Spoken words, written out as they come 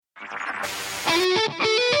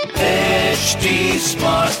HT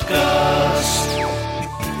Smartcast.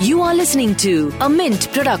 You are listening to a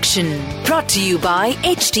Mint production brought to you by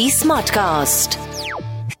HT Smartcast.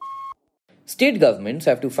 State governments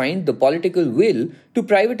have to find the political will to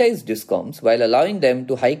privatize discoms while allowing them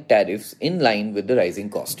to hike tariffs in line with the rising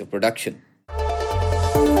cost of production.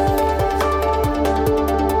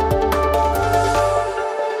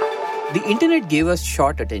 The internet gave us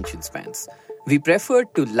short attention spans. We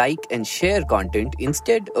preferred to like and share content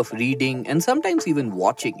instead of reading and sometimes even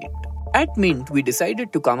watching it. At Mint, we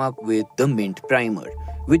decided to come up with the Mint Primer,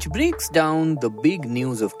 which breaks down the big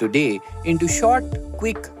news of today into short,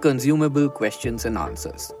 quick, consumable questions and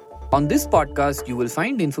answers. On this podcast, you will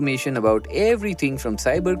find information about everything from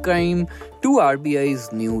cybercrime to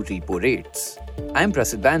RBI's new repo rates. I'm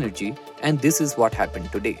Prasid Banerjee, and this is what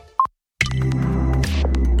happened today.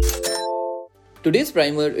 Today's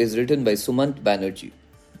primer is written by Sumant Banerji.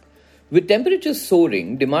 With temperatures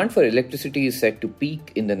soaring, demand for electricity is set to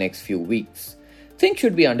peak in the next few weeks. Things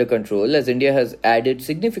should be under control as India has added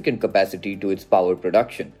significant capacity to its power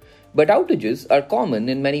production, but outages are common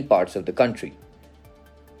in many parts of the country.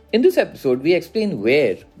 In this episode, we explain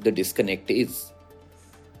where the disconnect is.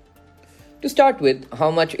 To start with, how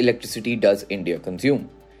much electricity does India consume?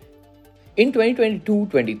 In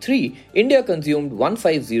 2022-23, India consumed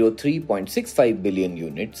 1503.65 billion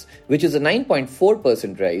units, which is a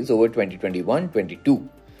 9.4% rise over 2021-22.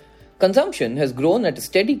 Consumption has grown at a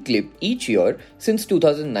steady clip each year since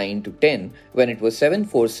 2009-10, when it was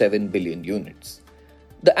 747 billion units.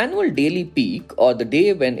 The annual daily peak, or the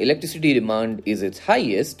day when electricity demand is its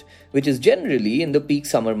highest, which is generally in the peak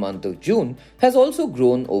summer month of June, has also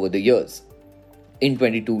grown over the years. In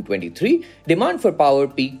 22-23, demand for power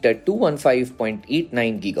peaked at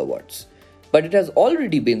 215.89 gigawatts. But it has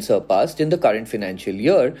already been surpassed in the current financial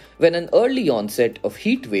year when an early onset of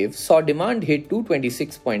heat wave saw demand hit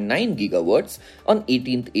 226.9 gigawatts on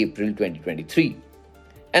 18th April 2023.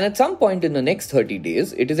 And at some point in the next 30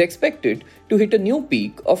 days, it is expected to hit a new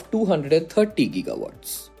peak of 230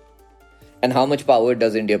 gigawatts. And how much power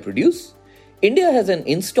does India produce? India has an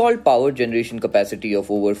installed power generation capacity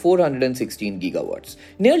of over 416 gigawatts,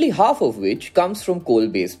 nearly half of which comes from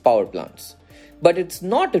coal-based power plants. But it's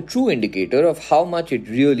not a true indicator of how much it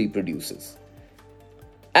really produces.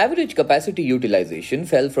 Average capacity utilization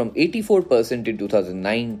fell from 84% in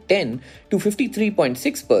 2009-10 to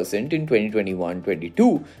 53.6% in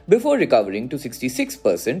 2021-22 before recovering to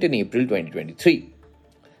 66% in April 2023.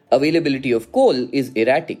 Availability of coal is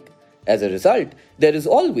erratic. As a result, there is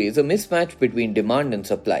always a mismatch between demand and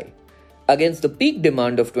supply. Against the peak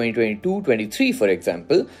demand of 2022-23, for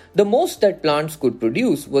example, the most that plants could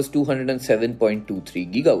produce was 207.23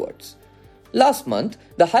 gigawatts. Last month,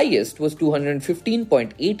 the highest was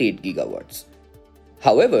 215.88 gigawatts.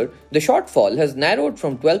 However, the shortfall has narrowed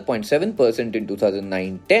from 12.7% in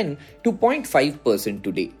 2009-10 to 0.5%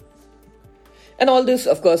 today. And all this,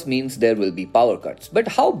 of course, means there will be power cuts. But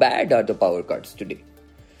how bad are the power cuts today?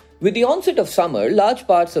 With the onset of summer, large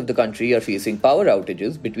parts of the country are facing power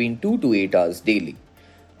outages between 2 to 8 hours daily.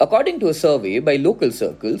 According to a survey by local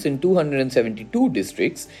circles in 272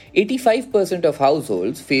 districts, 85% of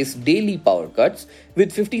households face daily power cuts,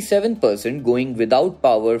 with 57% going without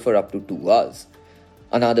power for up to 2 hours.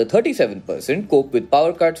 Another 37% cope with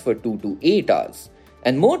power cuts for 2 to 8 hours.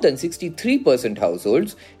 And more than 63%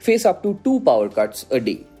 households face up to 2 power cuts a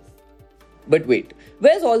day. But wait,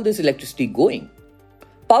 where's all this electricity going?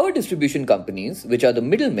 Power distribution companies, which are the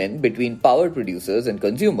middlemen between power producers and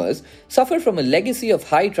consumers, suffer from a legacy of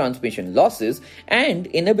high transmission losses and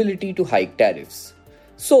inability to hike tariffs.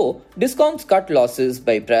 So, discoms cut losses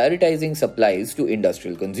by prioritizing supplies to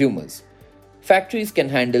industrial consumers. Factories can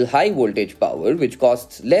handle high voltage power, which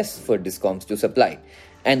costs less for discoms to supply,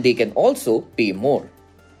 and they can also pay more.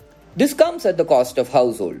 This comes at the cost of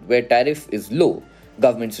household, where tariff is low.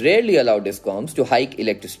 Governments rarely allow discoms to hike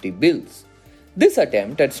electricity bills. This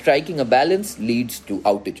attempt at striking a balance leads to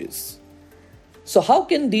outages. So how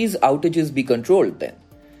can these outages be controlled then?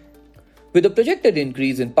 With a projected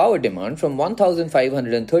increase in power demand from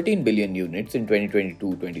 1,513 billion units in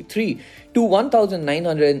 2022-23 to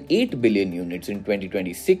 1,908 billion units in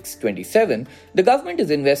 2026-27, the government is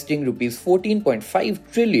investing Rs 14.5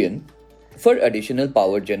 trillion for additional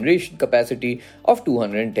power generation capacity of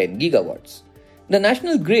 210 gigawatts. The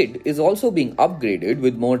national grid is also being upgraded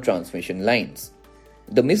with more transmission lines.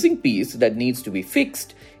 The missing piece that needs to be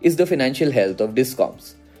fixed is the financial health of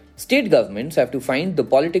discoms. State governments have to find the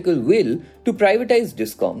political will to privatize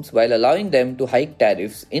discoms while allowing them to hike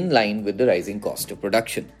tariffs in line with the rising cost of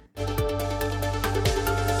production.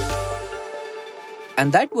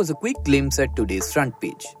 And that was a quick glimpse at today's front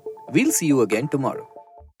page. We'll see you again tomorrow.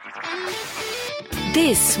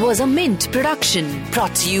 This was a Mint production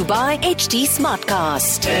brought to you by HT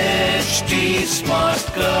Smartcast. HT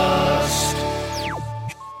Smartcast.